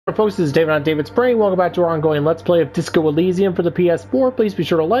Folks, this is David on David's Brain. Welcome back to our ongoing Let's Play of Disco Elysium for the PS4. Please be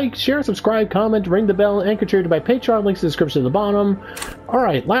sure to like, share, subscribe, comment, ring the bell, and contribute to my Patreon. Links in the description at the bottom.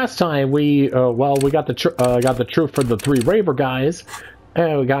 Alright, last time we got the truth for the three Raver guys,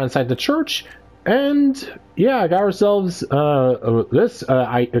 and we got inside the church, and yeah, got ourselves this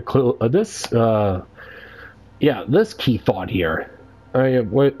key thought here.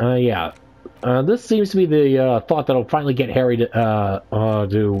 This seems to be the thought that'll finally get Harry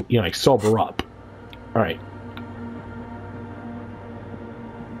to like sober up. All right.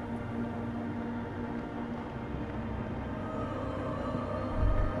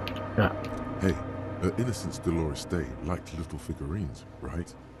 Hey, her Innocence Dolores Day liked little figurines,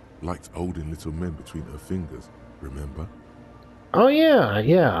 right? Liked holding little men between her fingers, remember? Oh yeah,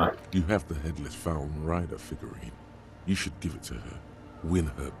 yeah. You have the Headless Falcon Rider figurine. You should give it to her. Win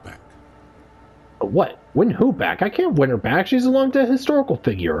her back. What? Win who back? I can't win her back. She's a long-dead historical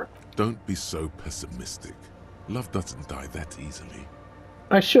figure. Don't be so pessimistic. Love doesn't die that easily.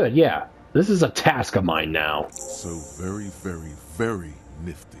 I should, yeah. This is a task of mine now. So very, very, very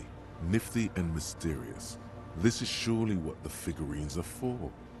nifty. Nifty and mysterious. This is surely what the figurines are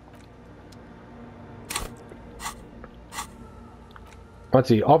for. Let's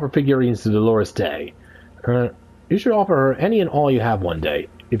see. Offer figurines to Dolores Day. You should offer her any and all you have one day,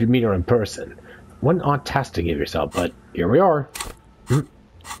 if you meet her in person. One odd task to give yourself, but here we are. The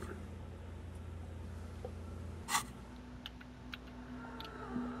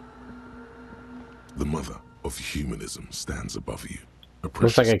mother of humanism stands above you.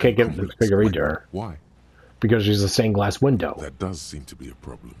 Looks like I can't give this figurine to her. Why? Because she's a stained glass window. That does seem to be a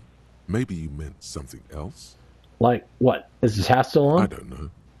problem. Maybe you meant something else? Like, what? Is the task still on? I don't know.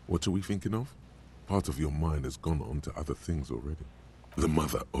 What are we thinking of? Part of your mind has gone on to other things already. The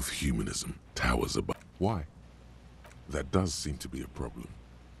mother of humanism towers above. Why? That does seem to be a problem.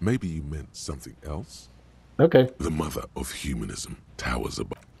 Maybe you meant something else? Okay. The mother of humanism towers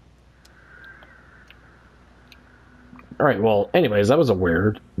above. Alright, well, anyways, that was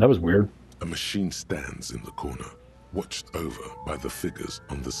weird. A machine stands in the corner, watched over by the figures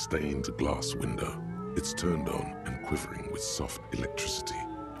on the stained glass window. It's turned on and quivering with soft electricity.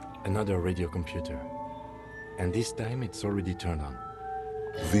 Another radio computer. And this time it's already turned on.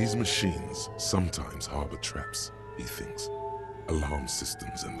 These machines sometimes harbor traps, he thinks. Alarm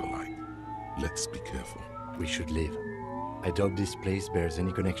systems and the like. Let's be careful. We should leave. I doubt this place bears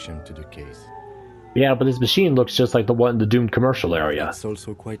any connection to the case. Yeah, but this machine looks just like the one in the doomed commercial area. It's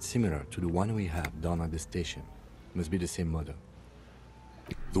also quite similar to the one we have down at the station. Must be the same model.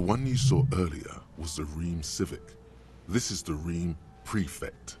 The one you saw earlier was the Ream Civic. This is the Ream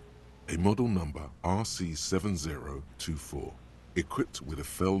Prefect, a model number RC7024, equipped with a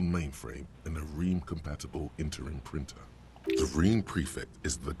Fell mainframe and a Ream-compatible interim printer. The Ream Prefect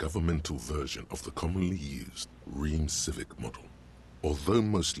is the governmental version of the commonly used Ream Civic model. Although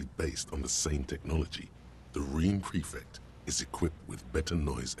mostly based on the same technology, the Ream Prefect is equipped with better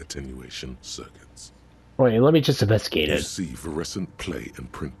noise attenuation circuits. Wait, let me just investigate it. You see fluorescent play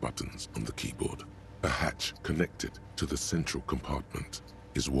and print buttons on the keyboard. A hatch connected to the central compartment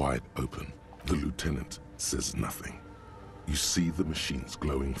is wide open. The lieutenant says nothing. You see the machine's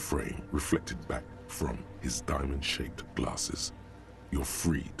glowing frame reflected back from his diamond-shaped glasses. You're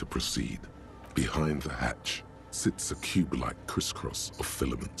free to proceed. Behind the hatch sits a cube-like crisscross of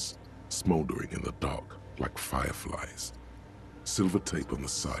filaments, smoldering in the dark like fireflies. Silver tape on the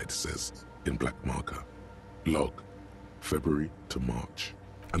side says, in black marker, log, February to March.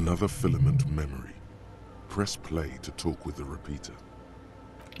 Another filament memory. Press play to talk with the repeater.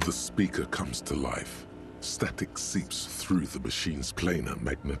 The speaker comes to life. Static seeps through the machine's planar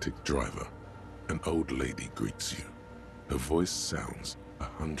magnetic driver. An old lady greets you. Her voice sounds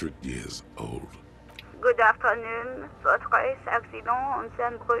 100 years old. Good afternoon, votre accident on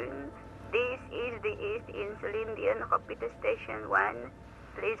Saint-Brun. This is the East Insulindian Repeater Station 1.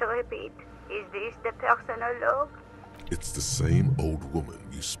 Please repeat. Is this the personal log? It's the same old woman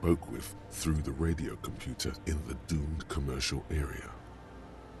you spoke with through the radio computer in the doomed commercial area.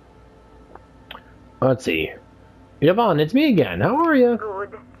 Let's see. Yvonne, it's me again. How are you?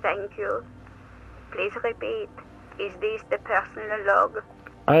 Good, thank you. Please repeat. Is this the personal log?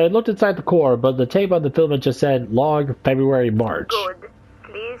 I looked inside the core, but the tape on the filament just said log February March. Good.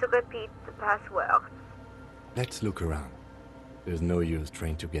 Please repeat the password. Let's look around. There's no use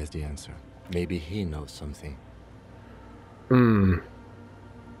trying to guess the answer. Maybe he knows something.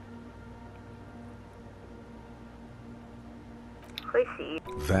 Receive.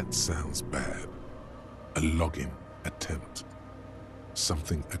 That sounds bad. A login attempt.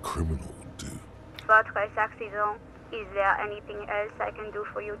 Something a criminal would do. Votre accident. Is there anything else I can do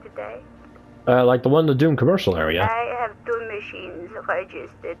for you today? Like the one in the Doom commercial area. I have 2 machines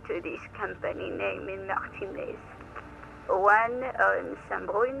registered to this company name in Martinez. One on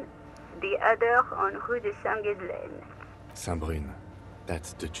Saint-Brune, the other on Rue de Saint-Ghislaine. Saint-Brune,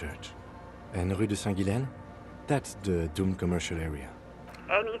 that's the church. And Rue de Saint-Ghislaine, that's the Doom commercial area.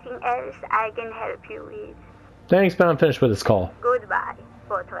 Anything else I can help you with? Thanks, but I'm finished with this call. Goodbye.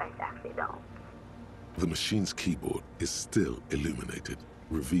 Fortress accident. The machine's keyboard is still illuminated,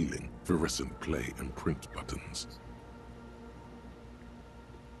 revealing fluorescent play and print buttons.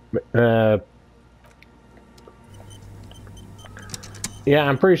 Yeah,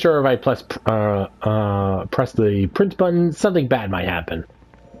 I'm pretty sure if I press the print button, something bad might happen.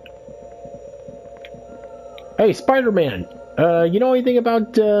 Hey, Spider-Man! You know anything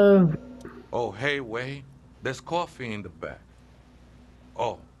about, Oh, hey, wait. There's coffee in the back.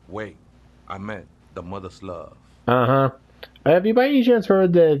 Oh, wait. I meant the mother's love. Uh-huh. Have you by any chance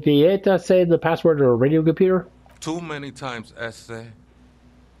heard the Vieta say the password to a radio computer? Too many times, essay.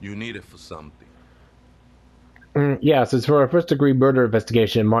 You need it for something. Yes, it's for a first-degree murder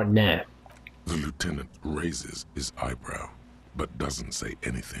investigation in Martinet. The lieutenant raises his eyebrow, but doesn't say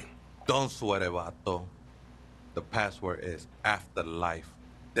anything. Don't sweat it, vato. The password is afterlife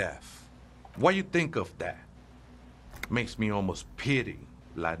death. What you think of that? Makes me almost pity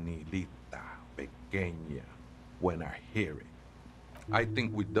La Nilita Pequeña when I hear it. I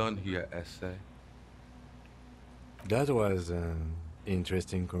think we're done here, essay. That was an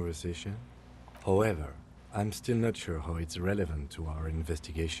interesting conversation. However, I'm still not sure how it's relevant to our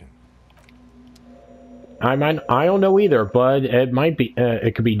investigation. I don't know either, but it might be.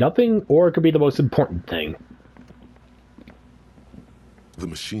 It could be nothing, or it could be the most important thing. The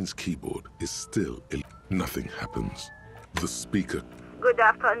machine's keyboard is still nothing happens. The speaker. Good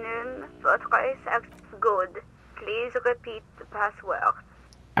afternoon. Fortress good. Please repeat the password.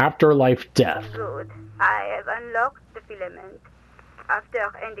 Afterlife death. Good. I have unlocked the filament.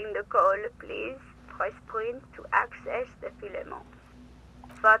 After ending the call, please press print to access the filament.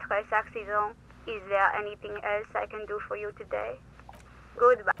 Fortress accident. Is there anything else I can do for you today?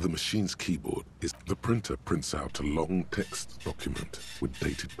 Goodbye. The machine's keyboard is... The printer prints out a long text document with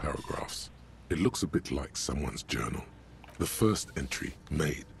dated paragraphs. It looks a bit like someone's journal. The first entry,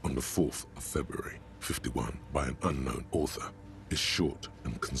 made on the 4th of February, 51, by an unknown author, is short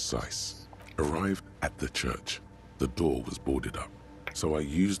and concise. Arrived at the church. The door was boarded up, so I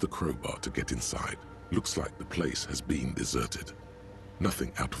used the crowbar to get inside. Looks like the place has been deserted.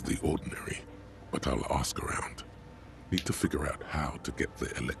 Nothing out of the ordinary, but I'll ask around. Need to figure out how to get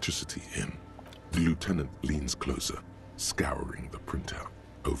the electricity in. The lieutenant leans closer, scouring the printout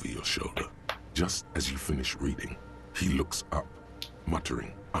over your shoulder. Just as you finish reading, he looks up,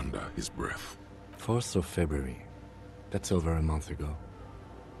 muttering under his breath. 4th of February. That's over a month ago.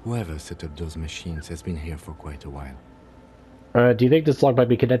 Whoever set up those machines has been here for quite a while. Do you think this log might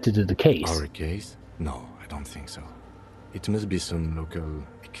be connected to the case? Our case? No, I don't think so. It must be some local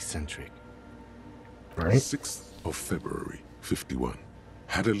eccentric. Right. 6th of February, 51.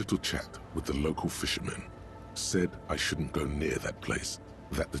 Had a little chat with the local fishermen. Said I shouldn't go near that place,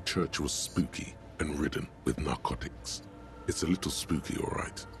 that the church was spooky and ridden with narcotics. It's a little spooky, all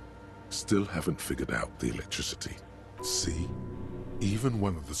right. Still haven't figured out the electricity. See? Even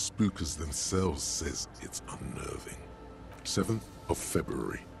one of the spookers themselves says it's unnerving. 7th of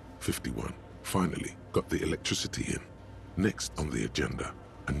February, 51. Finally got the electricity in. Next on the agenda,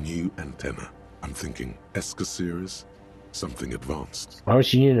 a new antenna. I'm thinking Esca series, something advanced. Why would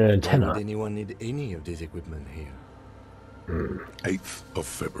she need an antenna? Why would anyone need any of this equipment here? 8th of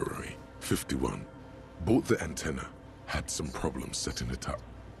February, 51. Bought the antenna, had some problems setting it up.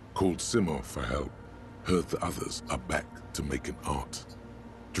 Called Simon for help. Heard the others are back to making art.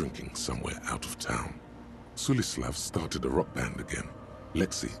 Drinking somewhere out of town. Sulislav started a rock band again.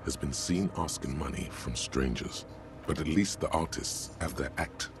 Lexi has been seen asking money from strangers. But at least the artists have their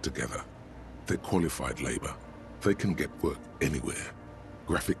act together. They're qualified labor. They can get work anywhere.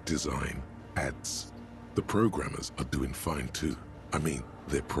 Graphic design, ads. The programmers are doing fine too. I mean,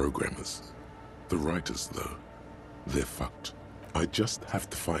 they're programmers. The writers, though, they're fucked. I just have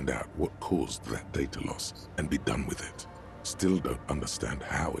to find out what caused that data loss and be done with it. Still don't understand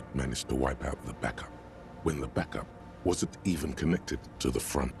how it managed to wipe out the backup, when the backup wasn't even connected to the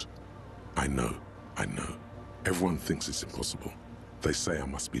front. I know. Everyone thinks it's impossible. They say I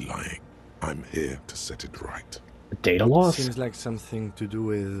must be lying. I'm here to set it right. Data loss? Seems like something to do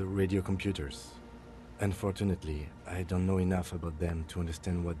with radio computers. Unfortunately, I don't know enough about them to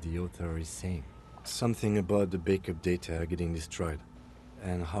understand what the author is saying. Something about the backup data getting destroyed,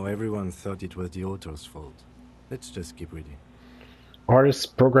 and how everyone thought it was the author's fault. Let's just keep reading. Artists,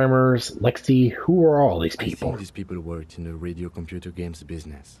 programmers, Lexi, who are all these I people? think these people worked in the radio computer games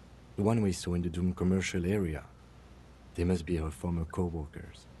business. The one we saw in the Doom commercial area. They must be our former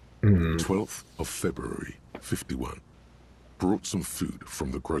co-workers. 12th of February, 51. Brought some food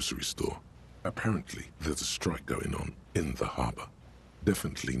from the grocery store. Apparently, there's a strike going on in the harbor.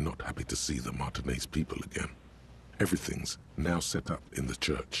 Definitely not happy to see the Martinez people again. Everything's now set up in the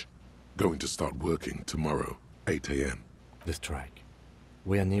church. Going to start working tomorrow, 8 a.m. The strike.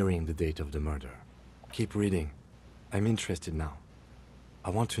 We are nearing the date of the murder. Keep reading. I'm interested now. I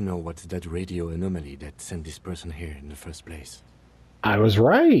want to know what's that radio anomaly that sent this person here in the first place. I was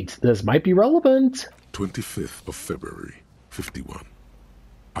right. This might be relevant. 25th of February, 51.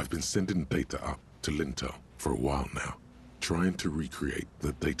 I've been sending data up to Lintel for a while now, trying to recreate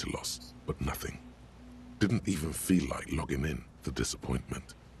the data loss, but nothing. Didn't even feel like logging in, the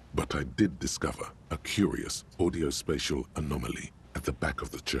disappointment. But I did discover a curious audio-spatial anomaly at the back of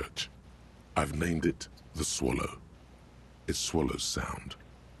the church. I've named it the Swallow. It swallows sound.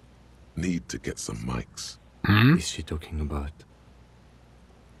 Need to get some mics. Is she talking about?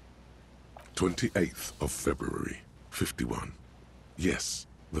 28th of February, 51. Yes,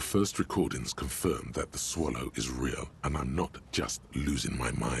 the first recordings confirm that the Swallow is real, and I'm not just losing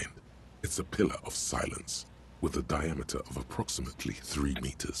my mind. It's a pillar of silence, with a diameter of approximately 3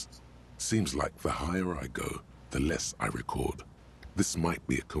 meters. Seems like the higher I go, the less I record. This might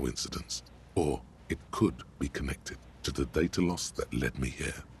be a coincidence, or it could be connected to the data loss that led me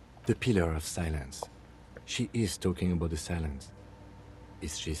here. The pillar of silence. She is talking about the silence.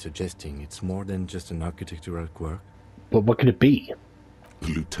 Is she suggesting it's more than just an architectural quirk? But what could it be?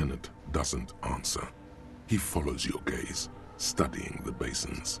 The lieutenant doesn't answer. He follows your gaze, studying the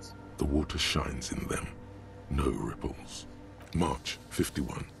basins. The water shines in them. No ripples. March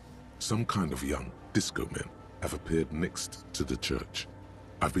 51. Some kind of young disco men have appeared next to the church.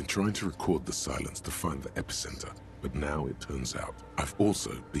 I've been trying to record the silence to find the epicenter, but now it turns out I've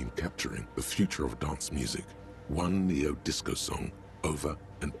also been capturing the future of dance music, one neo-disco song over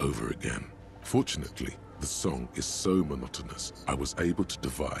and over again. Fortunately, the song is so monotonous, I was able to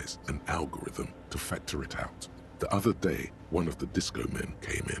devise an algorithm to factor it out. The other day, one of the disco men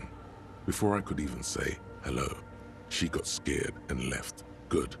came in. Before I could even say hello, she got scared and left.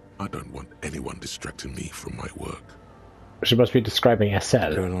 Good. I don't want anyone distracting me from my work. She must be describing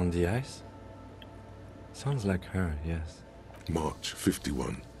Estelle. Girl on the ice? Sounds like her, yes. March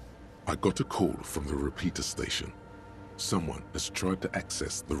 51. I got a call from the repeater station. Someone has tried to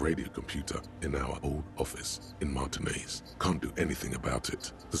access the radio computer in our old office in Martinez. Can't do anything about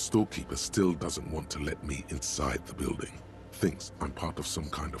it. The storekeeper still doesn't want to let me inside the building. Thinks I'm part of some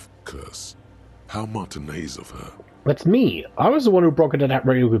kind of curse. How Martinez of her. That's me. I was the one who broke into that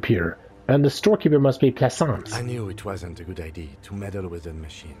radio computer. And the storekeeper must be Plaisance. I knew it wasn't a good idea to meddle with the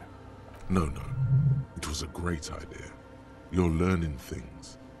machine. No. It was a great idea. You're learning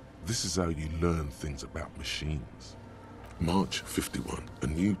things. This is how you learn things about machines. March 51. A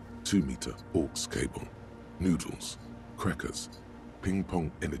new 2-meter aux cable. Noodles. Crackers.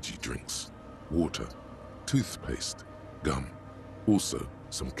 Ping-pong energy drinks. Water. Toothpaste. Gum. Also,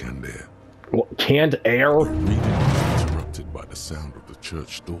 some canned air. What, canned air? Reading was interrupted by the sound of the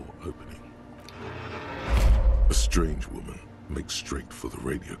church door opening. A strange woman makes straight for the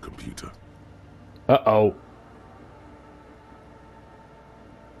radio computer. Uh-oh.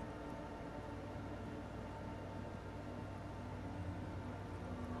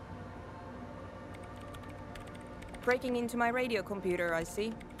 Breaking into my radio computer, I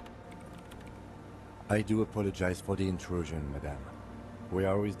see. I do apologize for the intrusion, madame. We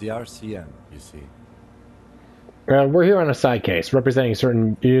are with the RCM, you see. We're here on a side case, representing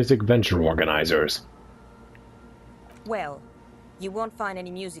certain music venture organizers. Well, you won't find any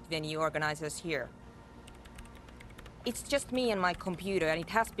music venue organizers here. It's just me and my computer, and it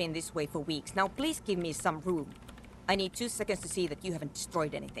has been this way for weeks. Now please give me some room. I need 2 seconds to see that you haven't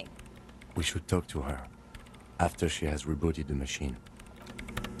destroyed anything. We should talk to her after she has rebooted the machine.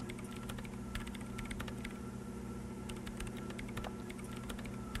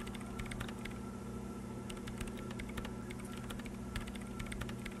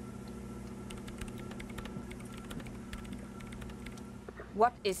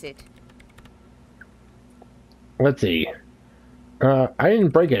 What is it? Let's see. I didn't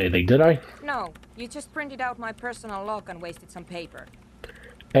break anything, did I? No, you just printed out my personal log and wasted some paper.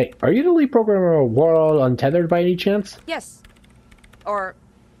 Hey, are you the lead programmer of World Untethered by any chance? Yes. Or,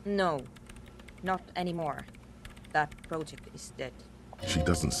 no. Not anymore. That project is dead. She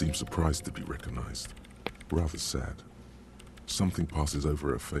doesn't seem surprised to be recognized. Rather sad. Something passes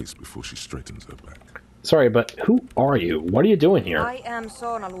over her face before she straightens her back. Sorry, but who are you? What are you doing here? I am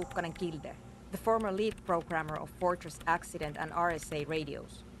Soona Luukkanen-Kilde, the former lead programmer of Fortress Accident and RSA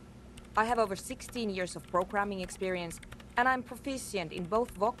radios. I have over 16 years of programming experience, and I'm proficient in both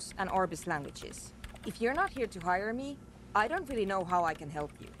Vox and Orbis languages. If you're not here to hire me, I don't really know how I can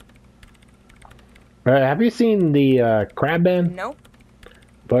help you. Have you seen the Crab Man? Nope.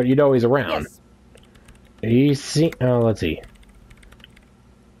 But you know he's around. Yes. He's seen... let's see.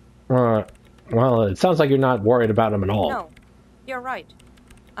 Well, it sounds like you're not worried about him at all. No, you're right.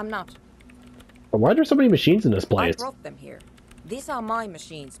 I'm not. Why are there so many machines in this place? I brought them here. These are my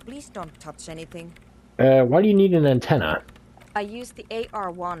machines. Please don't touch anything. Why do you need an antenna? I use the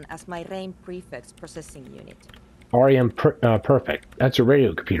AR-1 as my RAIN prefix processing unit. Perfect. That's your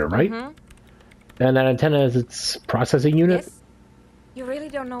radio computer, right? Mm-hmm. And that antenna is its processing unit? Yes. You really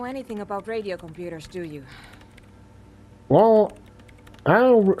don't know anything about radio computers, do you? Well, I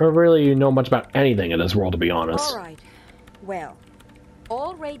don't really know much about anything in this world, to be honest. All right. Well,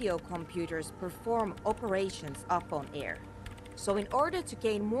 all radio computers perform operations up on air. So in order to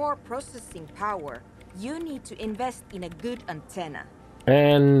gain more processing power, you need to invest in a good antenna.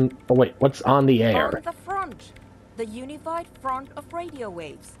 And, oh wait, what's on the air? On the front. The unified front of radio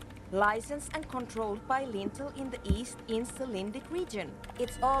waves. Licensed and controlled by Lintel in the East Insulindic region.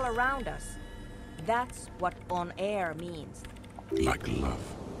 It's all around us. That's what on air means. Like love.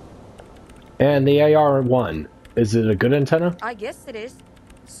 And the AR-1, is it a good antenna? I guess it is.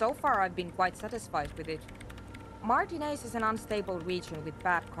 So far I've been quite satisfied with it. Martinez is an unstable region with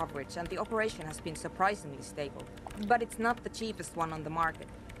bad coverage, and the operation has been surprisingly stable. But it's not the cheapest one on the market.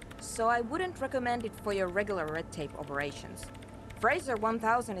 So I wouldn't recommend it for your regular red tape operations. Fraser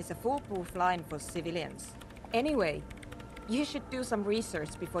 1000 is a foolproof line for civilians. Anyway, you should do some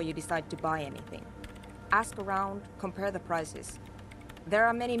research before you decide to buy anything. Ask around, compare the prices. There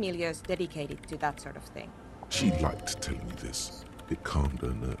are many milieus dedicated to that sort of thing. She liked telling me this. It calmed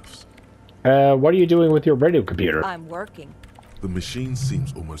her nerves. What are you doing with your radio computer? I'm working. The machine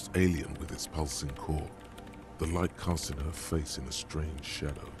seems almost alien with its pulsing core. The light casting her face in a strange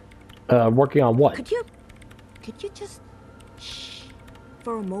shadow. Working on what? Could you just shh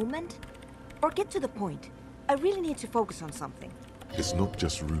for a moment? Or get to the point. I really need to focus on something. It's not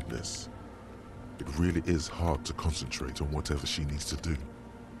just rudeness. It really is hard to concentrate on whatever she needs to do.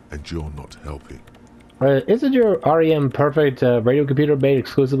 And you're not helping. Isn't your REM Perfect radio computer made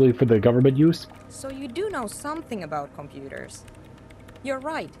exclusively for the government use? So you do know something about computers. You're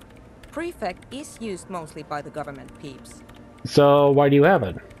right. Prefect is used mostly by the government peeps. So why do you have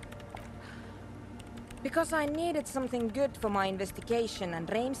it? Because I needed something good for my investigation, and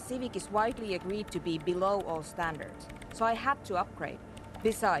RAIN Civic is widely agreed to be below all standards. So I had to upgrade.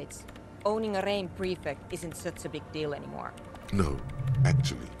 Besides, owning a RAIN Prefect isn't such a big deal anymore. No,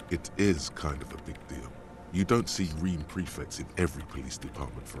 actually, it is kind of a big deal. You don't see REAM prefects in every police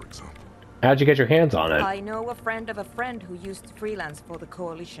department, for example. How'd you get your hands on it? I know a friend of a friend who used to freelance for the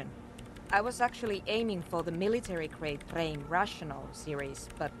Coalition. I was actually aiming for the military-grade RAIN Rational series,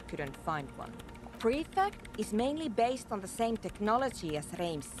 but couldn't find one. Prefect is mainly based on the same technology as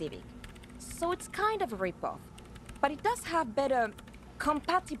RAIN Civic, so it's kind of a ripoff. But it does have better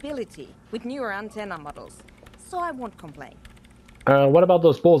compatibility with newer antenna models, so I won't complain. What about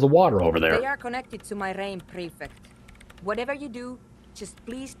those bowls of water over there? They are connected to my RAIN Prefect. Whatever you do, just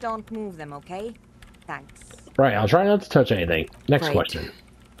please don't move them, okay? Thanks. Right, I'll try not to touch anything. Next Great. question.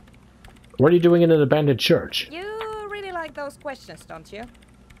 What are you doing in an abandoned church? You really like those questions, don't you?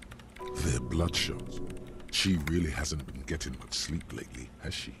 They're bloodshot. She really hasn't been getting much sleep lately,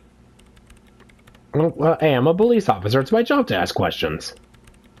 has she? Well, hey, I'm a police officer. It's my job to ask questions.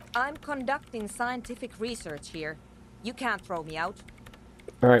 I'm conducting scientific research here. You can't throw me out.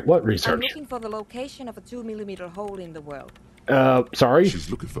 Alright, what I'm research? looking for the location of a 2mm hole in the world. Sorry?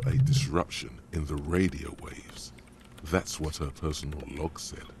 She's looking for a disruption in the radio waves. That's what her personal log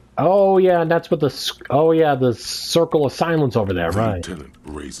said. Oh, yeah, and that's what the... Oh, yeah, the circle of silence over there, The right. lieutenant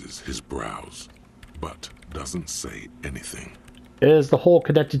raises his brows, but doesn't say anything. Is the hole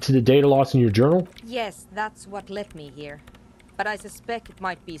connected to the data loss in your journal? Yes, that's what led me here. But I suspect it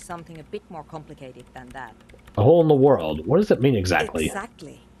might be something a bit more complicated than that. A hole in the world. What does it mean exactly?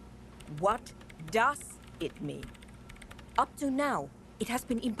 Exactly. What does it mean? Up to now, it has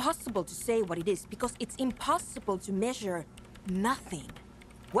been impossible to say what it is because it's impossible to measure nothing.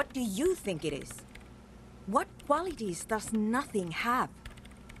 What do you think it is? What qualities does nothing have?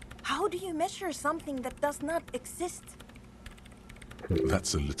 How do you measure something that does not exist?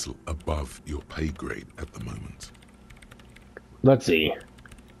 That's a little above your pay grade at the moment. Let's see.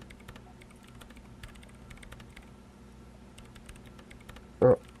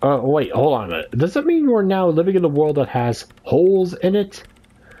 Wait, hold on a minute. Does that mean we're now living in a world that has holes in it?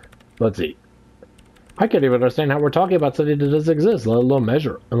 Let's see. I can't even understand how we're talking about something that doesn't exist, let alone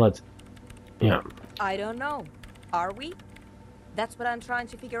measure. And let's... Yeah. I don't know. Are we? That's what I'm trying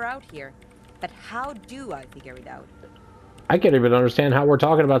to figure out here. But how do I figure it out? I can't even understand how we're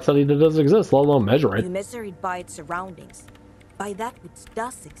talking about something that doesn't exist, let alone measure it. You measure it by its surroundings. By that which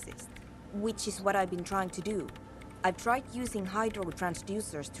does exist. Which is what I've been trying to do. I've tried using hydro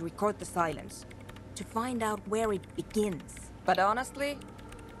transducers to record the silence. To find out where it begins. But honestly,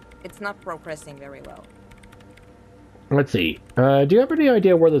 it's not progressing very well. Let's see. Do you have any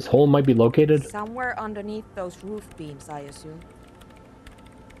idea where this hole might be located? Somewhere underneath those roof beams, I assume.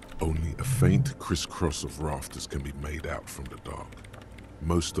 Only a faint crisscross of rafters can be made out from the dark.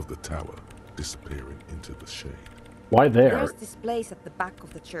 Most of the tower disappearing into the shade. Why there? There's this place at the back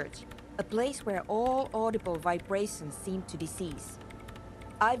of the church. A place where all audible vibrations seem to cease.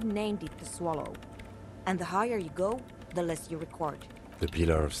 I've named it the Swallow. And the higher you go, the less you record. The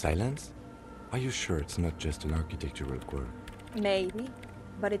Pillar of Silence? Are you sure it's not just an architectural quirk? Maybe,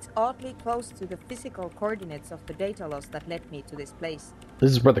 but it's oddly close to the physical coordinates of the data loss that led me to this place.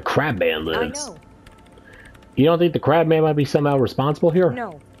 This is where the Crabman lives. I know. You don't think the Crabman might be somehow responsible here?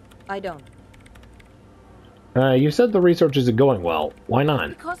 No, I don't. You said the research isn't going well. Why not?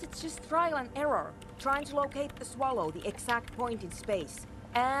 Because it's just trial and error. Trying to locate the Swallow, the exact point in space.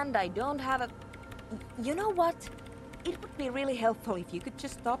 And I don't have a... You know what? It would be really helpful if you could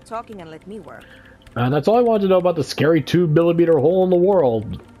just stop talking and let me work. That's all I wanted to know about the scary 2mm hole in the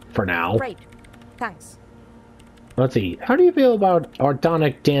world, for now. Great. Thanks. Let's see. How do you feel about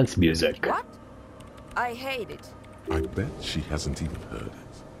Ardonic dance music? What? I hate it. I bet she hasn't even heard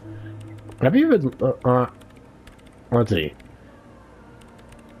it. Have you even... let's see.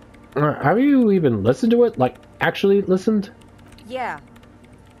 Have you even listened to it? Like, actually listened? Yeah.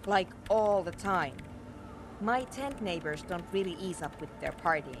 Like, all the time. My tent neighbors don't really ease up with their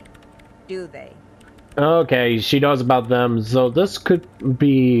partying, do they? Okay, she knows about them, so this could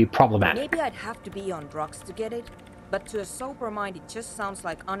be problematic. Maybe I'd have to be on drugs to get it, but to a sober mind it just sounds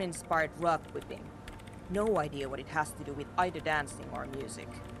like uninspired rug whipping. No idea what it has to do with either dancing or music.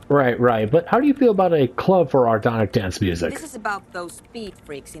 Right, but how do you feel about a club for Ardonic dance music? This is about those speed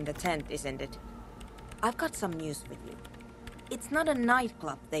freaks in the tent, isn't it? I've got some news for you. It's not a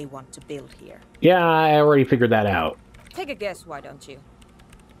nightclub they want to build here. Yeah, I already figured that out. Take a guess, why don't you?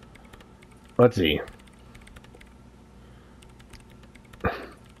 Let's see.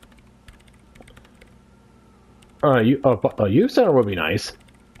 Youth center would be nice.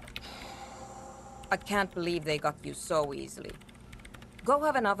 I can't believe they got you so easily. Go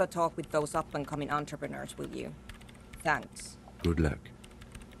have another talk with those up-and-coming entrepreneurs, will you? Thanks. Good luck.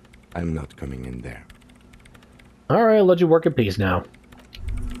 I'm not coming in there. Alright, I'll let you work in peace now.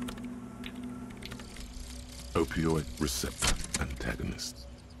 Opioid receptor antagonist.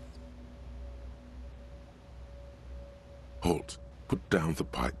 Halt. Put down the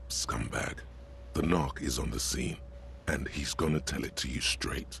pipe, scumbag. The narc is on the scene, and he's gonna tell it to you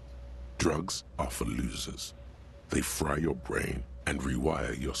straight. Drugs are for losers. They fry your brain and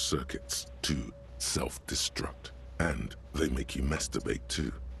rewire your circuits to self-destruct. And they make you masturbate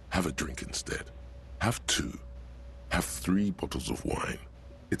too. Have a drink instead. Have two. Have 3 bottles of wine.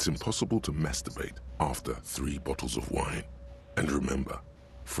 It's impossible to masturbate after 3 bottles of wine. And remember,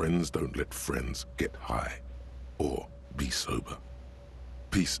 friends don't let friends get high or be sober.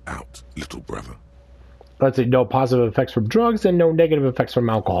 Peace out, little brother. Let's see, no positive effects from drugs and no negative effects from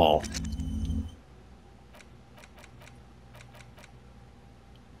alcohol.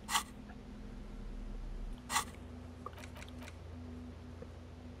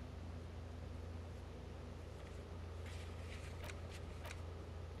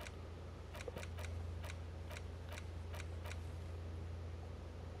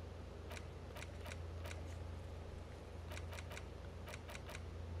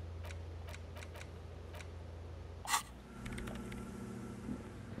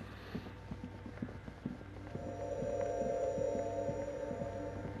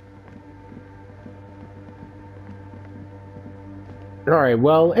 Alright,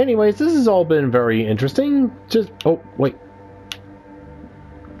 well, anyways, this has all been very interesting. Just... Oh, wait.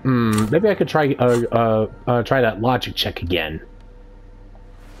 Maybe I could try that logic check again.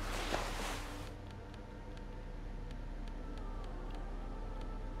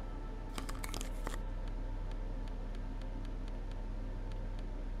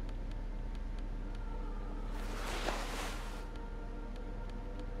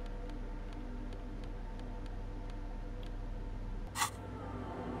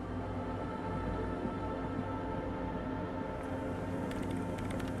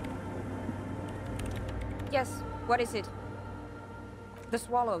 Yes, what is it? The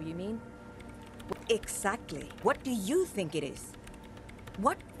swallow, you mean? Exactly. What do you think it is?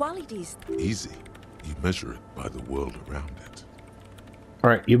 What qualities? Easy. You measure it by the world around it.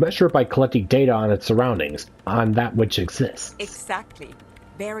 Alright, you measure it by collecting data on its surroundings, on that which exists. Exactly.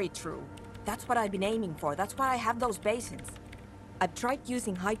 Very true. That's what I've been aiming for. That's why I have those basins. I've tried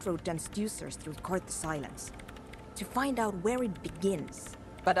using hydro transducers to record the silence, to find out where it begins.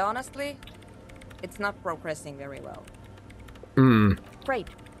 But honestly, it's not progressing very well. Great.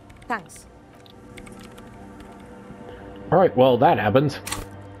 Thanks. Alright, well, that happened.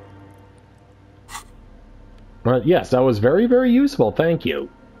 Yes, that was very, very useful. Thank you.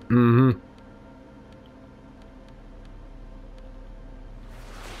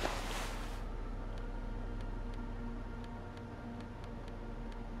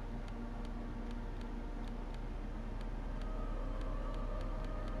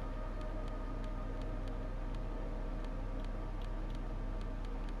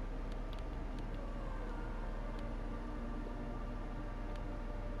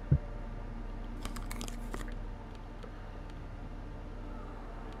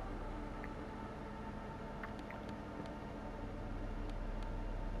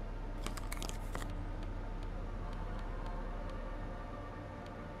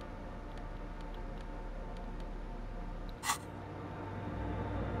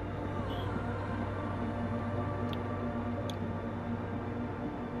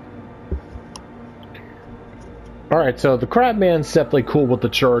 Alright, so the Crabman's definitely cool with the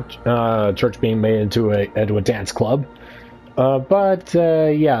church being made into a dance club. But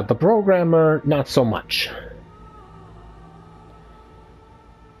yeah, the programmer, not so much.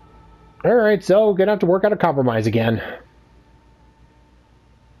 Alright, so gonna have to work out a compromise again.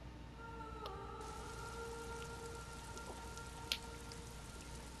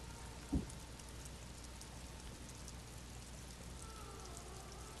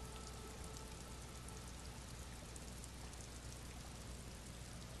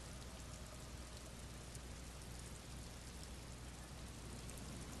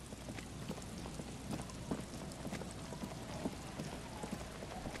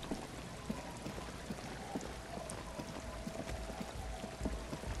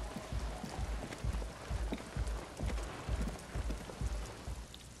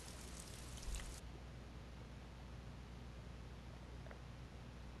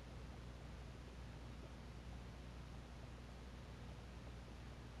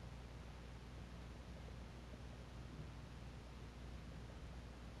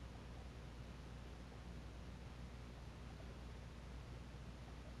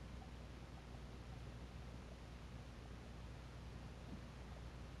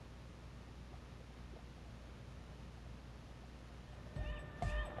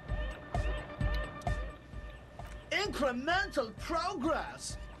 Incremental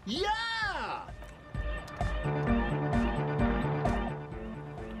progress! Yeah!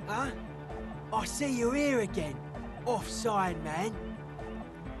 Huh? I see you're here again. Offside, man.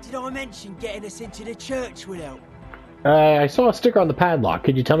 Did I mention getting us into the church would help? I saw a sticker on the padlock.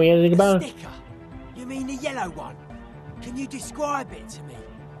 Could you tell me anything about it? Sticker? You mean the yellow one? Can you describe it to me?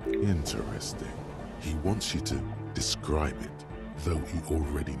 Interesting. He wants you to describe it, though he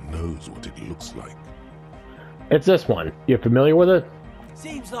already knows what it looks like. It's this one. You're familiar with it?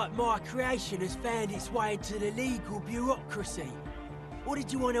 Seems like my creation has found its way into the legal bureaucracy. What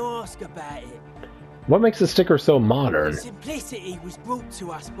did you want to ask about it? What makes the sticker so modern? Simplicity was brought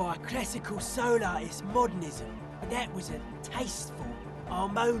to us by classical solarist modernism. That was a tasteful,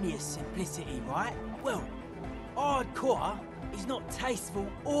 harmonious simplicity, right? Well, hardcore is not tasteful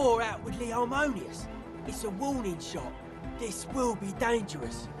or outwardly harmonious. It's a warning shot. This will be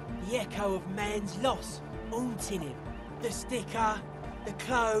dangerous. The echo of man's loss, haunting him. The sticker, the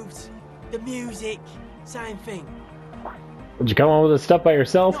clothes, the music, same thing. Did you come on with this stuff by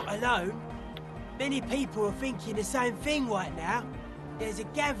yourself? Not alone. Many people are thinking the same thing right now. There's a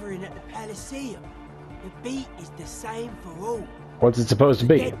gathering at the Palaceum. The beat is the same for all. What's it supposed to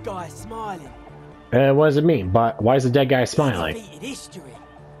be? The dead guy smiling. What does it mean? But why is the dead guy smiling? It's defeated history.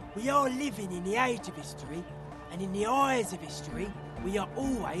 We are living in the age of history, and in the eyes of history, we are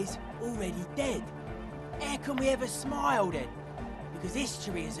always already dead. How can we ever smile then? Because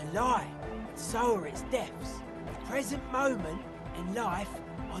history is a lie, and so are its deaths. The present moment and life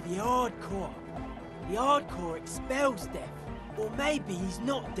are the hardcore. The hardcore expels death. Or maybe he's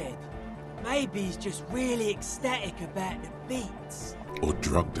not dead. Maybe he's just really ecstatic about the beats. Or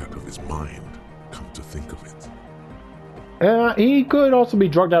drugged out of his mind, come to think of it. He could also be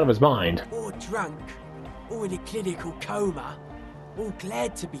drugged out of his mind. Or drunk. Or in a clinical coma. Or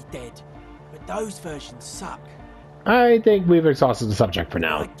glad to be dead. but those versions suck. I think we've exhausted the subject for I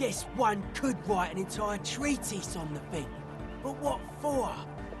now. guess one could write an entire treatise on the thing, but what for?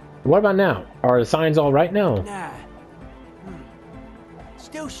 What about now? Are the signs all right now? Nah.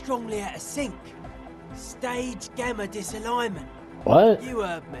 Still strongly out of sync. Stage gamma disalignment. What? You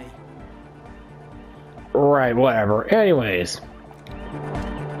heard me. Right, whatever. Anyways.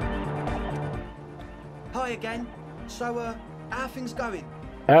 Hi again. So, how are things going?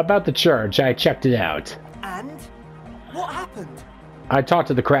 About the church, I checked it out. And? What happened? I talked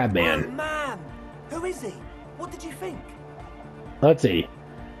to the crab Oh man. man! Who is he? What did you think? Let's see.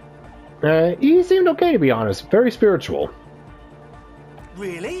 He seemed okay, to be honest. Very spiritual.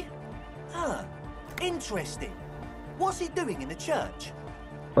 Really? Huh. Interesting. What's he doing in the church?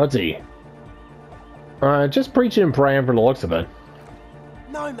 Let's see. Just preaching and praying for the looks of it.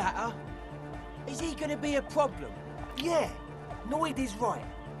 No matter. Is he gonna be a problem? Yeah, Noid is right.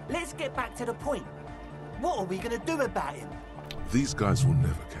 Let's get back to the point. What are we gonna do about him? These guys will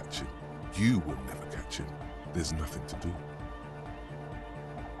never catch him. You will never catch him. There's nothing to do.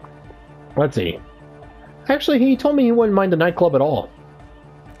 Let's see. Actually, he told me he wouldn't mind the nightclub at all.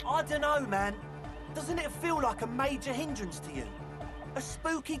 I don't know, man. Doesn't it feel like a major hindrance to you? A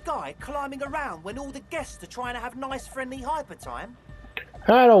spooky guy climbing around when all the guests are trying to have nice, friendly hyper time?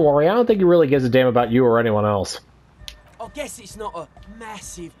 Don't worry, I don't think he really gives a damn about you or anyone else. I guess it's not a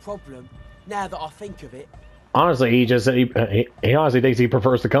massive problem, now that I think of it. Honestly, he honestly thinks he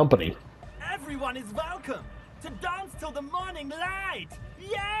prefers the company. Everyone is welcome to dance till the morning light.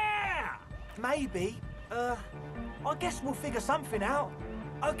 Yeah! Maybe. I guess we'll figure something out.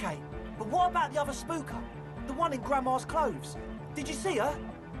 Okay, but what about the other spooker? The one in Grandma's clothes? Did you see her?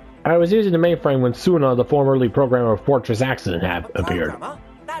 I was using the mainframe when Suna, the formerly programmer of Fortress Accident, appeared. Programmer?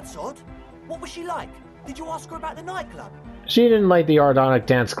 That's odd. What was she like? Did you ask her about the nightclub? She didn't like the Ardonic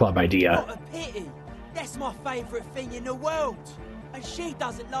Dance Club idea. What a pity. That's my favourite thing in the world. And she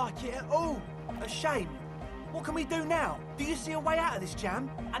doesn't like it at all. A shame. What can we do now? Do you see a way out of this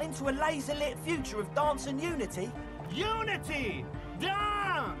jam? And into a laser-lit future of dance and unity? Unity!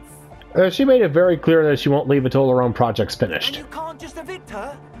 Dance! She made it very clear that she won't leave until her own project's And finished. you can't just evict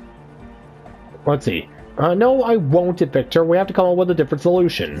her? Let's see. No, I won't evict her. We have to come up with a different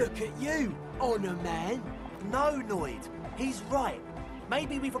solution. Look at you, Honor Man. No, Noid. He's right.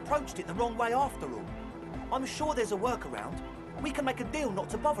 Maybe we've approached it the wrong way after all. I'm sure there's a workaround. We can make a deal not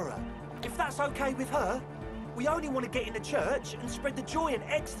to bother her. If that's okay with her, we only want to get in the church and spread the joy and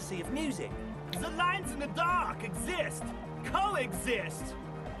ecstasy of music. The lines in the dark exist, coexist.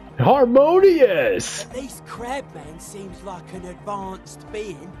 Harmonious! At least Crabman seems like an advanced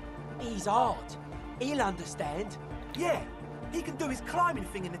being. He's hard. He'll understand. Yeah, he can do his climbing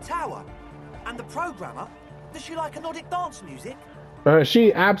thing in the tower. And the programmer, does she like Nordic dance music?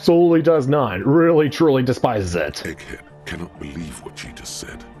 She absolutely does not. Really, truly despises it. Egghead cannot believe what she just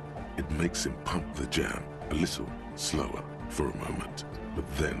said. It makes him pump the jam a little slower for a moment, but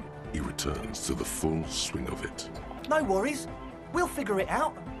then he returns to the full swing of it. No worries. We'll figure it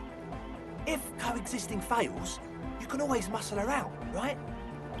out. If coexisting fails, you can always muscle her out, right?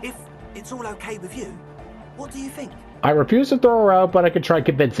 If it's all okay with you, what do you think? I refuse to throw her out, but I could try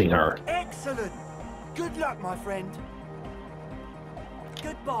convincing her. Excellent. Good luck, my friend.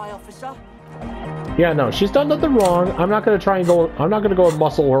 Goodbye, officer. Yeah, no, she's done nothing wrong. I'm not gonna try and go. I'm not gonna go and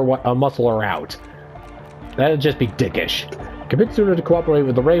muscle her out. That'd just be dickish. Convince Suna to cooperate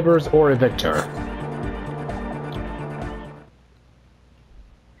with the Ravers or evict her.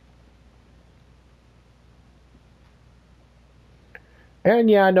 And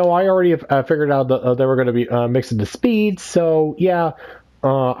yeah, no, I already figured out that they were going to be mixing the speeds, so yeah,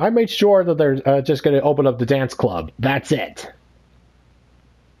 I made sure that they're just going to open up the dance club. That's it.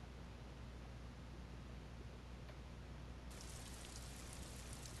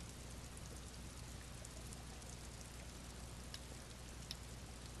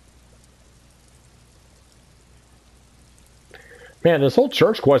 Man, this whole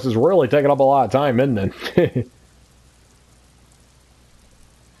church quest is really taking up a lot of time, isn't it?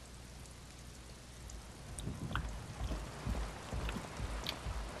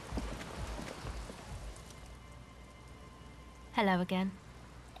 Hello again.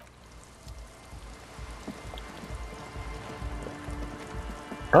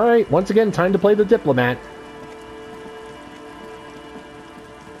 Alright, once again, time to play the diplomat.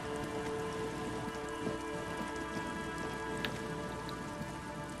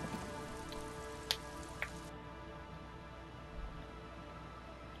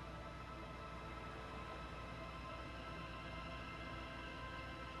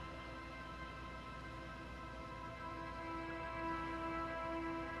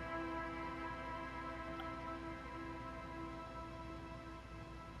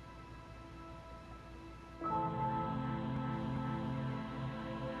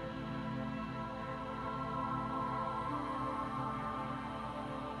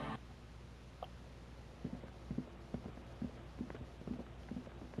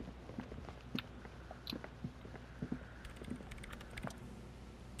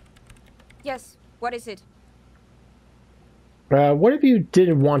 Yes, what is it? What if you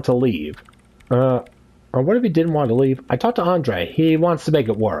didn't want to leave? Or what if you didn't want to leave? I talked to Andre. He wants to make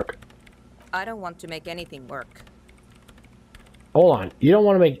it work. I don't want to make anything work. Hold on. You don't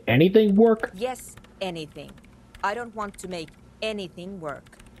want to make anything work? Yes, anything. I don't want to make anything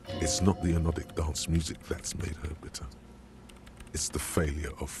work. It's not the anodic dance music that's made her bitter. It's the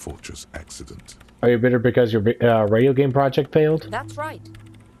failure of Fortress Accident. Are you bitter because your radio game project failed? That's right.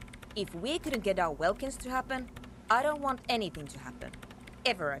 If we couldn't get our Welkins to happen, I don't want anything to happen.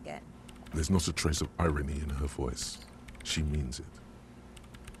 Ever again. There's not a trace of irony in her voice. She means it.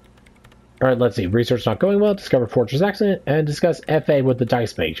 Alright, let's see. Research not going well. Discover Fortress Accident and discuss FA with the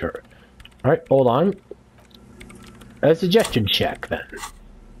dice major. Alright, hold on. A suggestion check, then.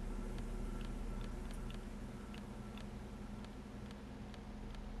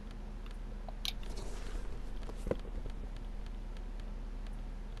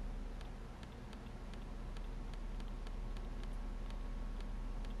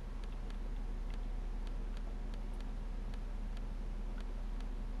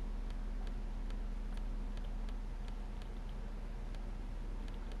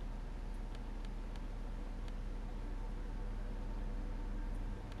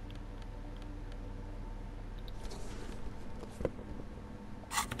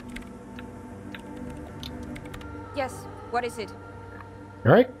 Yes, what is it?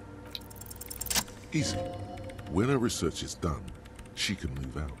 Alright. Easy. When her research is done, she can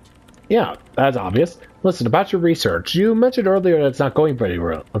move out. Yeah, that's obvious. Listen, about your research, you mentioned earlier that it's not going very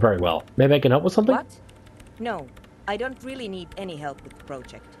well. Maybe I can help with something? What? No, I don't really need any help with the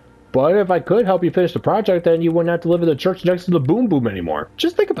project. But if I could help you finish the project, then you wouldn't have to live in the church next to the Boom Boom anymore.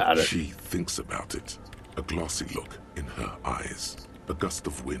 Just think about it. She thinks about it. A glassy look in her eyes. A gust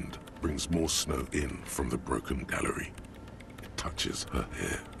of wind brings more snow in from the broken gallery. It touches her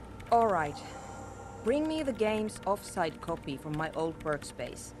hair. All right. Bring me the game's offsite copy from my old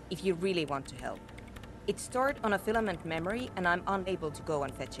workspace, if you really want to help. It's stored on a filament memory, and I'm unable to go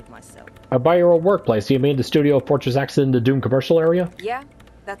and fetch it myself. By your old workplace, you mean the studio of Fortress Accident in the Doom commercial area? Yeah,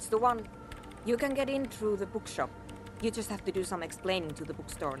 that's the one. You can get in through the bookshop. You just have to do some explaining to the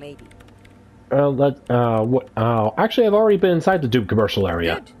bookstore lady. Actually, I've already been inside the Doom commercial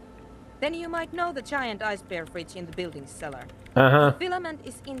area. Good. Then you might know the giant ice bear fridge in the building's cellar. Uh-huh. The filament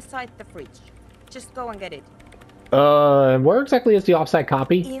is inside the fridge. Just go and get it. Where exactly is the offsite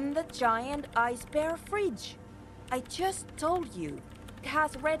copy? In the giant ice bear fridge. I just told you. It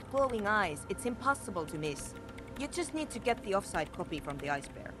has red glowing eyes. It's impossible to miss. You just need to get the offsite copy from the ice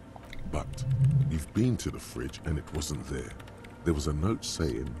bear. But you've been to the fridge and it wasn't there. There was a note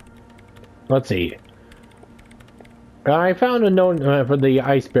saying... Let's see. I found a note for the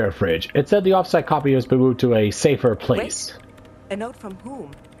ice bear fridge. It said the offsite copy has been moved to a safer place. Wait. A note from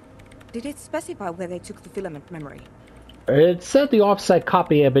whom? Did it specify where they took the filament memory? It said the offsite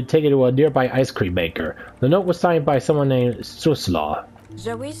copy had been taken to a nearby ice cream maker. The note was signed by someone named Susla.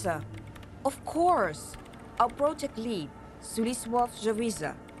 Jawiza. Of course. Our project lead, Suliswov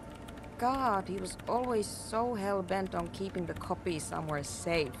Jawiza. God, he was always so hell-bent on keeping the copy somewhere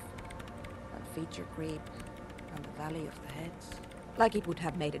safe. That feature creep and the Valley of the Heads. Like it would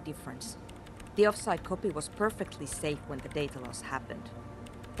have made a difference. The offsite copy was perfectly safe when the data loss happened.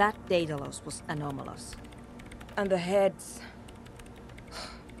 That data loss was anomalous. And the heads...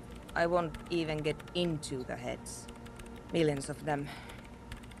 I won't even get into the heads. Millions of them.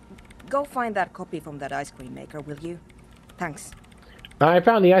 Go find that copy from that ice cream maker, will you? Thanks. I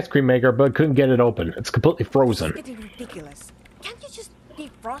found the ice cream maker, but couldn't get it open. It's completely frozen. It's getting ridiculous. Can't you just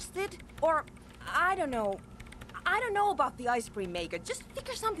defrost it? Or, I don't know. I don't know about the ice cream maker. Just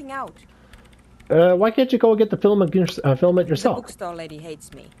figure something out. Why can't you go and get the filament yourself? The bookstore lady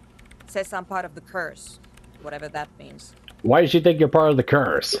hates me. Says I'm part of the curse. Whatever that means. Why does she think you're part of the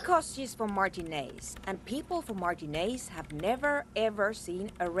curse? Because she's from Martinez. And people from Martinez have never ever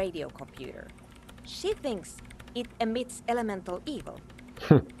seen a radio computer. She thinks it emits elemental evil.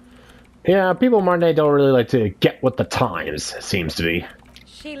 Yeah, people in Martinez don't really like to get with the times, seems to be.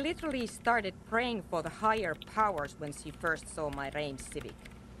 She literally started praying for the higher powers when she first saw my Reims Civic.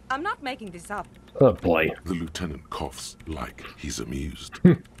 I'm not making this up. Oh boy. The lieutenant coughs like he's amused.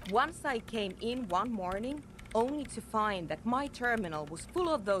 Once I came in one morning, only to find that my terminal was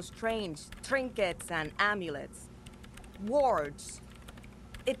full of those strange trinkets and amulets. Wards.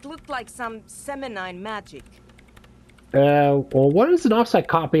 It looked like some Semenine magic. Well, what is an offsite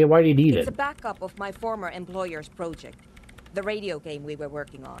copy and why do you need it? It's a backup of my former employer's project. The radio game we were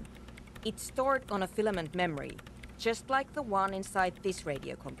working on. It's stored on a filament memory. Just like the one inside this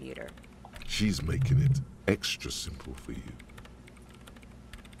radio computer. She's making it extra simple for you.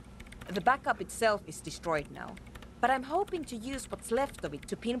 The backup itself is destroyed now, but I'm hoping to use what's left of it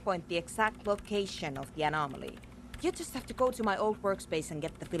to pinpoint the exact location of the anomaly. You just have to go to my old workspace and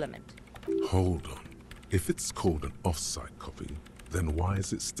get the filament. Hold on. If it's called an off-site copy, then why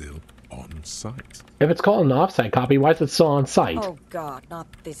is it still on-site? If it's called an off-site copy, why is it still on site? Oh god, not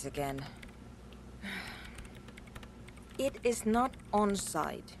this again. It is not on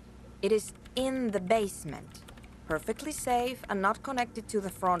site. It is in the basement. Perfectly safe and not connected to the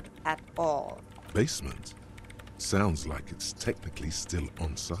front at all. Basement? Sounds like it's technically still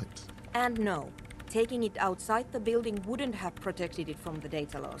on-site. And no, taking it outside the building wouldn't have protected it from the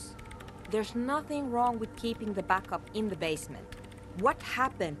data loss. There's nothing wrong with keeping the backup in the basement. What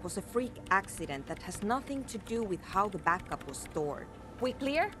happened was a freak accident that has nothing to do with how the backup was stored. We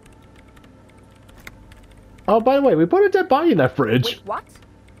clear? Oh, by the way, we put a dead body in that fridge. Wait, what?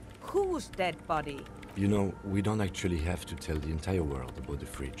 Whose dead body? You know, we don't actually have to tell the entire world about the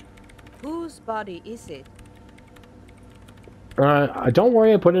fridge. Whose body is it? Don't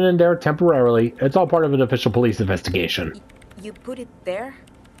worry, I put it in there temporarily. It's all part of an official police investigation. You put it there?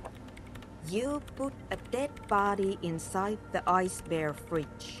 You put a dead body inside the Ice Bear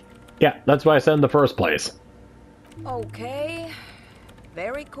fridge. Yeah, that's what I said in the first place. Okay.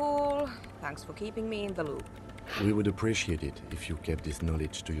 Very cool. Thanks for keeping me in the loop. We would appreciate it if you kept this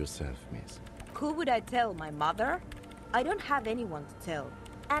knowledge to yourself, miss. Who would I tell? My mother? I don't have anyone to tell.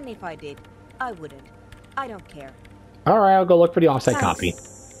 And if I did, I wouldn't. I don't care. Alright, I'll go look for the offsite copy.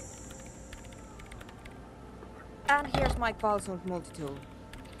 And here's my Qualsund multi-tool.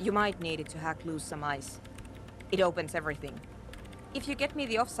 You might need it to hack loose some ice. It opens everything. If you get me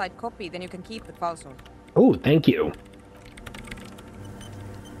the offsite copy, then you can keep the Qualsund. Oh, thank you.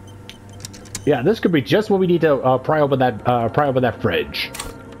 Yeah, this could be just what we need to pry open that fridge.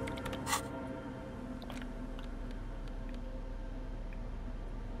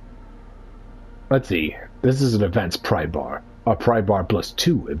 Let's see. This is an events pry bar. A pry bar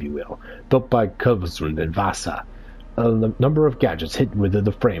 +2, if you will. Built by Kovsund and Vasa. The number of gadgets hidden within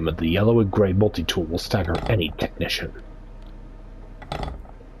the frame of the yellow and gray multi-tool will stagger any technician.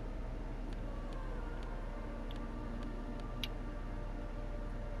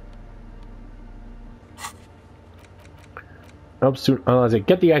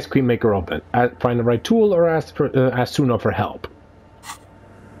 Get the ice cream maker open. Find the right tool or ask Suno for help.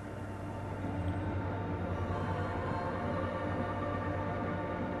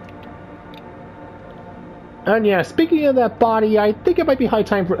 And yeah, speaking of that body, I think it might be high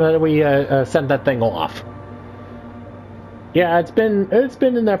time for we send that thing off. Yeah, it's been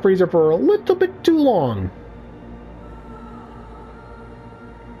in that freezer for a little bit too long.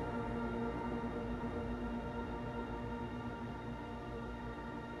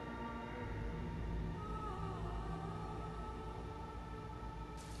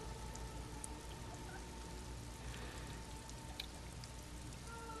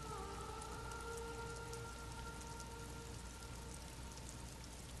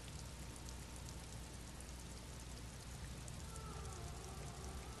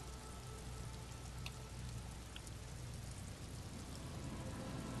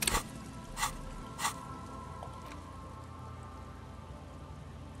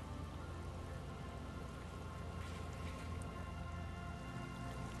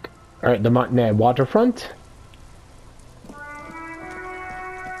 Alright, the Montenegro waterfront.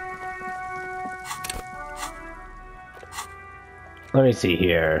 Let me see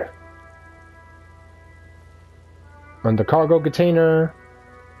here. On the cargo container.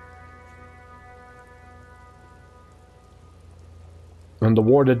 On the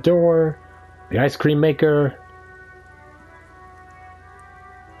warded door. The ice cream maker.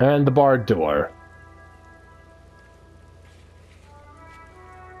 And the barred door.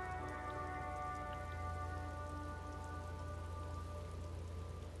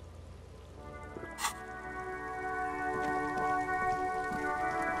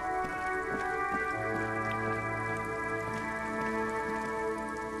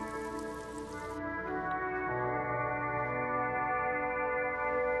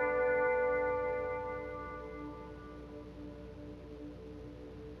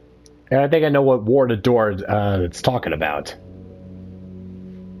 And I think I know what warded door it's talking about.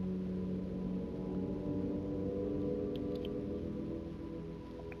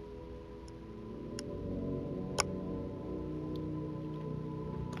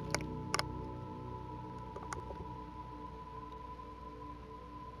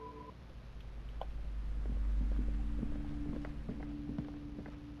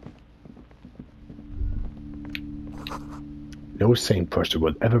 No sane person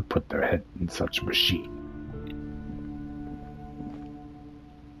would ever put their head in such a machine.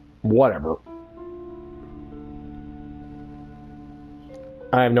 Whatever.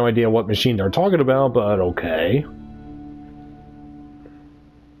 I have no idea what machine they're talking about, but okay.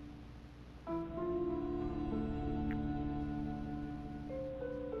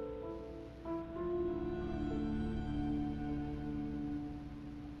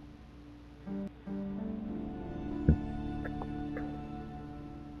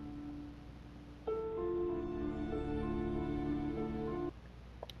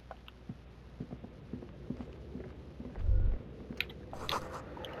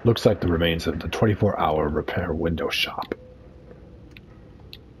 Looks like the remains of the 24-hour repair window shop.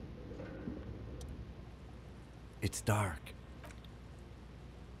 It's dark.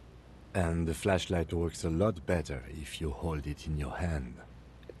 And the flashlight works a lot better if you hold it in your hand.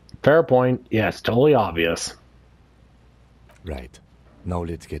 Fair point. Yes, totally obvious. Right. Now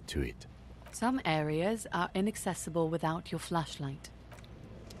let's get to it. Some areas are inaccessible without your flashlight.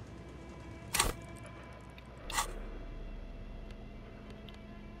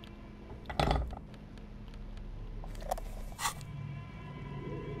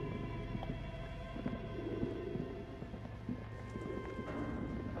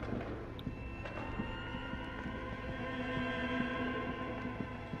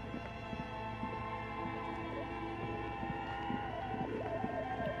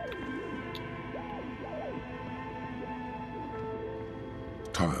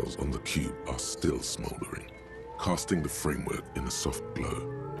 Tiles on the cube are still smoldering, casting the framework in a soft glow.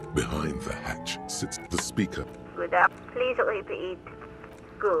 Behind the hatch sits the speaker. Good. Please repeat.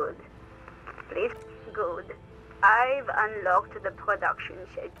 Good. Please. Good. I've unlocked the production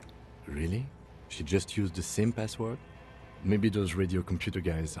set. Really? She just used the same password? Maybe those radio computer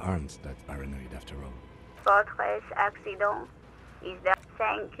guys aren't that paranoid after all. Fortress accident. Is that?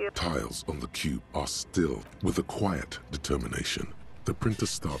 Thank you. Tiles on the cube are still, with a quiet determination. The printer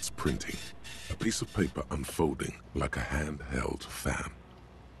starts printing, a piece of paper unfolding like a handheld fan.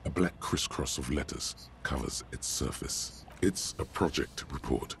 A black crisscross of letters covers its surface. It's a project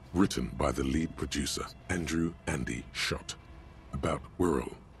report written by the lead producer, Andrew Andy Schott, about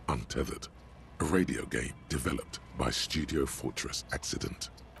Whirl Untethered, a radio game developed by Studio Fortress Accident.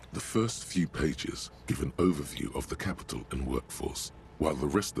 The first few pages give an overview of the capital and workforce, while the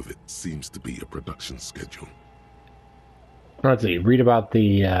rest of it seems to be a production schedule. Let's see, read about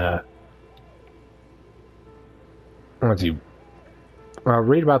the,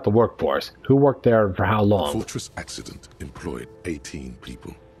 read about the workforce. Who worked there and for how long? Fortress Accident employed 18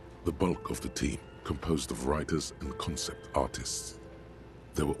 people. The bulk of the team composed of writers and concept artists.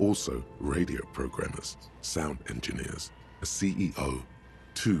 There were also radio programmers, sound engineers, a CEO,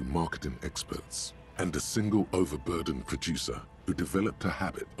 2 marketing experts, and a single overburdened producer who developed a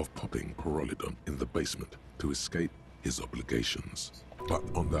habit of popping Pyrrolidon in the basement to escape his obligations. But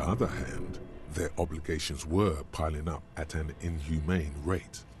on the other hand, their obligations were piling up at an inhumane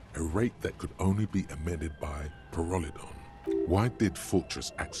rate, a rate that could only be amended by Pyrrolidon. Why did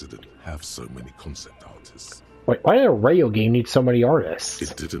Fortress Accident have so many concept artists? Wait, why did a radio game need so many artists?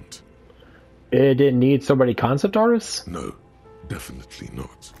 It didn't. It didn't need so many concept artists? No, definitely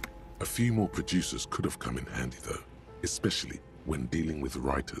not. A few more producers could have come in handy though, especially when dealing with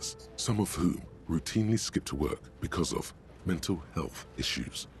writers, some of whom routinely skip to work because of mental health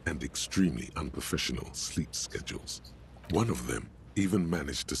issues and extremely unprofessional sleep schedules. One of them even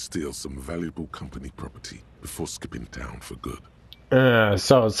managed to steal some valuable company property before skipping town for good.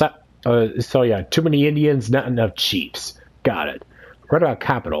 So yeah, too many Indians, not enough Chiefs. Got it. What about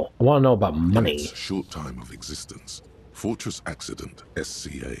capital? I want to know about money. In its short time of existence, Fortress Accident,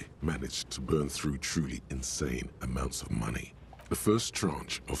 SCA, managed to burn through truly insane amounts of money. The first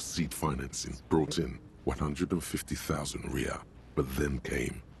tranche of seed financing brought in 150,000 Ria, but then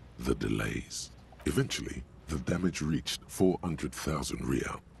came the delays. Eventually, the damage reached 400,000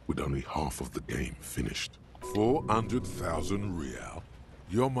 Ria, with only half of the game finished. 400,000 Ria?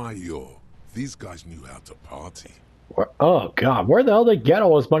 These guys knew how to party. Oh god, where the hell did they get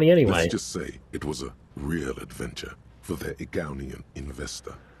all this money anyway? Let's just say it was a real adventure for their Igaunian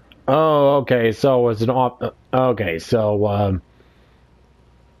investor. Oh, okay, so it was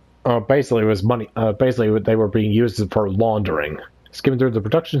basically it was money. Basically, they were being used for laundering. Skimming through the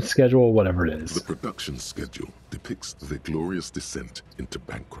production schedule, whatever it is. The production schedule depicts their glorious descent into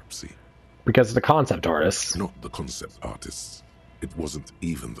bankruptcy. Because of the concept artists. Not the concept artists. It wasn't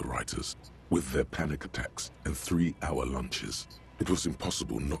even the writers. With their panic attacks and 3-hour lunches, it was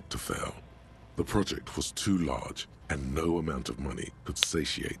impossible not to fail. The project was too large, and no amount of money could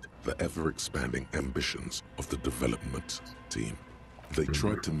satiate the ever-expanding ambitions of the development team. They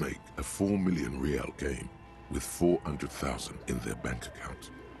tried to make a 4 million Real game with 400,000 in their bank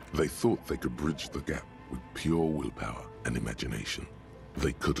account. They thought they could bridge the gap with pure willpower and imagination.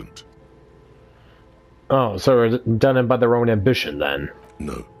 They couldn't. Oh, so it's done by their own ambition then?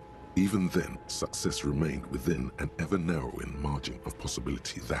 No. Even then, success remained within an ever-narrowing margin of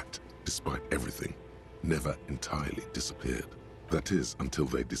possibility that, despite everything, never entirely disappeared. That is, until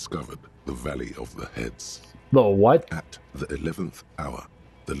they discovered the Valley of the Heads. The what? At the 11th hour,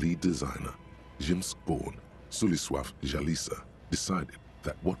 the lead designer, Jimsk-born Suliswaf Jalisa, decided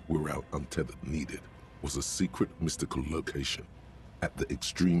that what Wirral Untethered needed was a secret mystical location at the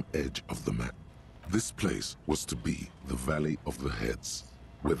extreme edge of the map. This place was to be the Valley of the Heads,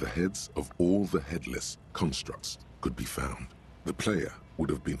 where the heads of all the headless constructs could be found. The player would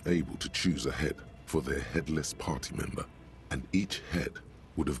have been able to choose a head for their headless party member, and each head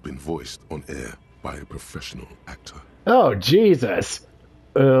would have been voiced on air by a professional actor. Oh, Jesus!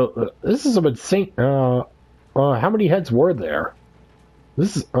 This is some insane... how many heads were there?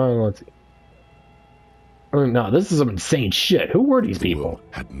 This is... let's see. No, this is some insane shit. Who were these people? The world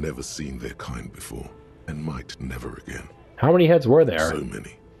had never seen their kind before, and might never again. How many heads were there? So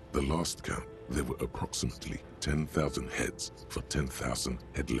many. The last count, there were approximately 10,000 heads for 10,000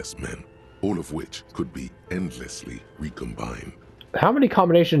 headless men, all of which could be endlessly recombined. How many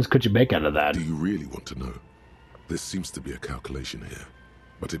combinations could you make out of that? Do you really want to know? There seems to be a calculation here,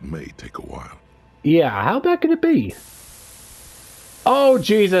 but it may take a while. Yeah, how bad could it be? Oh,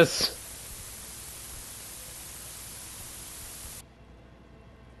 Jesus!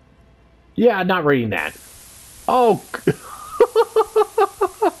 Yeah, not reading that. Oh,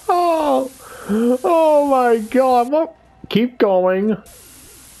 oh my God! What? Keep going.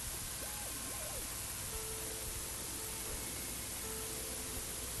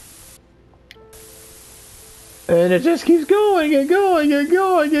 And it just keeps going and going and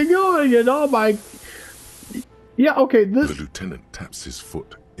going and going and oh my... Yeah, okay, this... The lieutenant taps his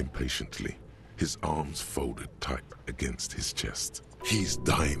foot impatiently, his arms folded tight against his chest. He's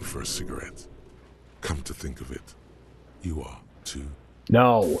dying for a cigarette. Come to think of it, you are too.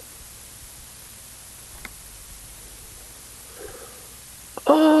 No.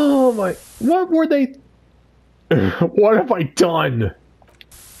 Oh my... What were they... What have I done?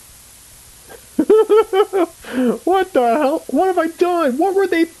 What the hell? What have I done? What were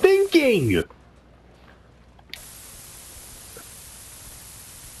they thinking?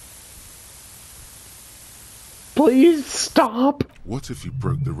 Please stop. What if you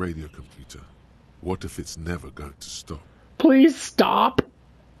broke the radio computer? What if it's never going to stop? Please stop.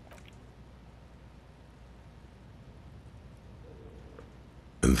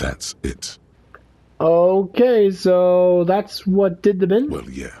 And that's it. Okay, so that's what did them in? Well,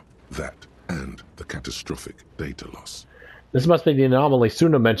 yeah, that and the catastrophic data loss. This must be the anomaly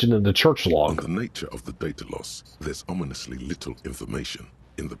Suna mentioned in the church log. On the nature of the data loss, there's ominously little information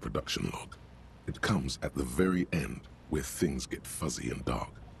in the production log. It comes at the very end, where things get fuzzy and dark,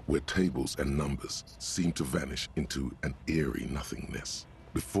 where tables and numbers seem to vanish into an eerie nothingness,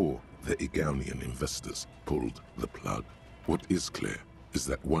 before the Igaunian investors pulled the plug. What is clear is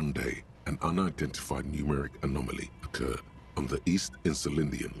that one day, an unidentified numeric anomaly occurred on the East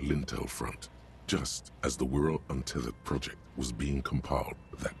Insulindian Lintel front, just as the Wirral Untethered project was being compiled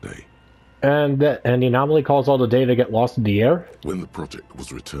that day. And the anomaly caused all the data to get lost in the air? When the project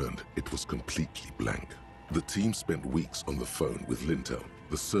was returned, it was completely blank. The team spent weeks on the phone with Lintel,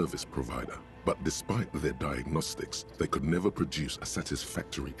 the service provider, but despite their diagnostics, they could never produce a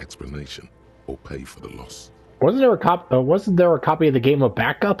satisfactory explanation or pay for the loss. Wasn't there a copy of the game of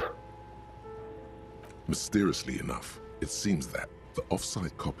backup? Mysteriously enough, it seems that the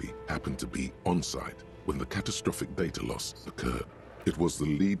off-site copy happened to be on-site when the catastrophic data loss occurred. It was the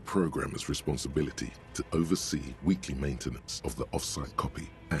lead programmer's responsibility to oversee weekly maintenance of the off-site copy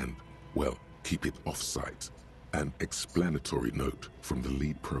and, well, keep it off-site. An explanatory note from the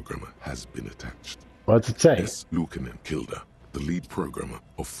lead programmer has been attached. What's it say? S. Lukanen Kilda, the lead programmer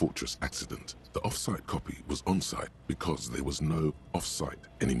of Fortress Accident. The off-site copy was on-site because there was no off-site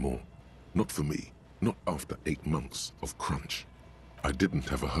anymore. Not for me, not after 8 months of crunch. I didn't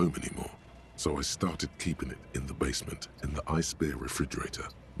have a home anymore, so I started keeping it in the basement in the ice bear refrigerator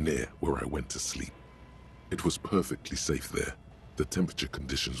near where I went to sleep. It was perfectly safe there. The temperature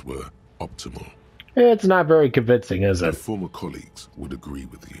conditions were optimal. It's not very convincing, is Your it? former colleagues would agree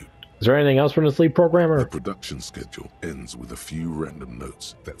with you. Is there anything else from the sleep programmer? The production schedule ends with a few random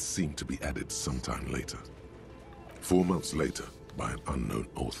notes that seem to be added sometime later. 4 months later, by an unknown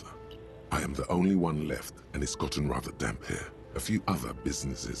author. I am the only one left, and it's gotten rather damp here. A few other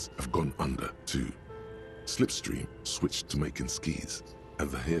businesses have gone under, too. Slipstream switched to making skis, and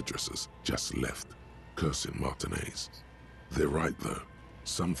the hairdressers just left, cursing Martinez. They're right, though.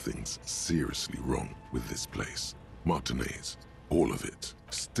 Something's seriously wrong with this place. Martinez, all of it.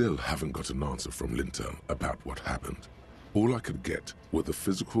 Still haven't got an answer from Lintel about what happened. All I could get were the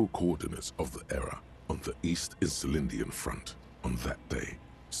physical coordinates of the error on the East Insulindian front on that day.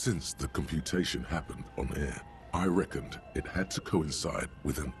 Since the computation happened on air, I reckoned it had to coincide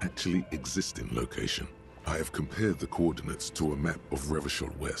with an actually existing location. I have compared the coordinates to a map of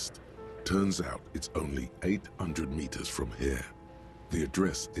Revachol West. Turns out it's only 800 meters from here. The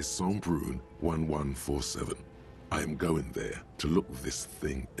address is Saint-Brun 1147. I am going there to look this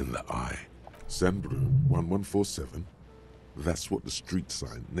thing in the eye. Saint-Brun 1147? That's what the street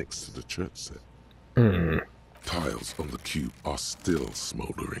sign next to the church said. Tiles on the cube are still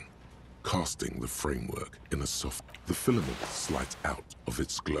smoldering, casting the framework in a soft... The filament slides out of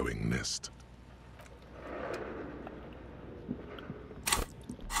its glowing nest.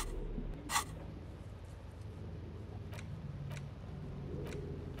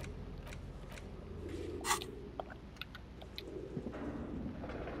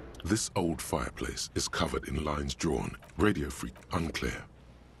 This old fireplace is covered in lines drawn, radio-free, unclear.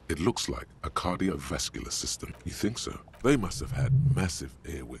 It looks like a cardiovascular system. You think so? They must have had massive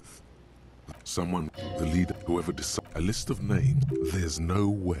air width. Someone, the leader, whoever decided, a list of names. There's no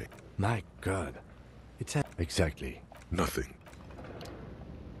way. My God. It's exactly. Nothing.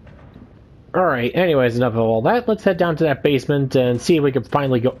 Alright, anyways, enough of all that. Let's head down to that basement and see if we can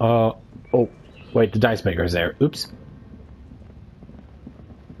finally go... oh, wait, the dice maker's there. Oops.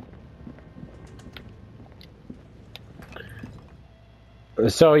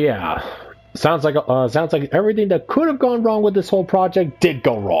 So yeah, sounds like everything that could have gone wrong with this whole project did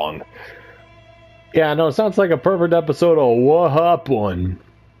go wrong. Yeah, no, it sounds like a perfect episode of What Happened.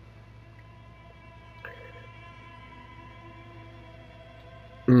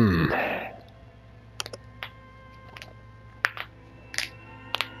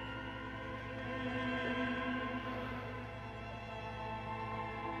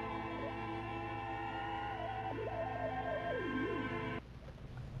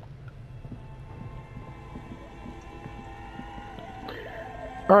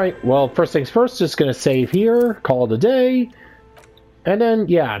 Alright, well, first things first, just gonna save here, call it a day, and then,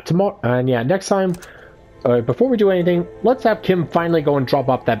 yeah, tomorrow, and yeah, next time, before we do anything, let's have Kim finally go and drop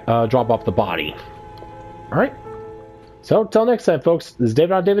off the body. Alright? So, till next time, folks, this is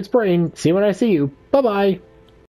David on David's Brain. See you when I see you. Bye-bye!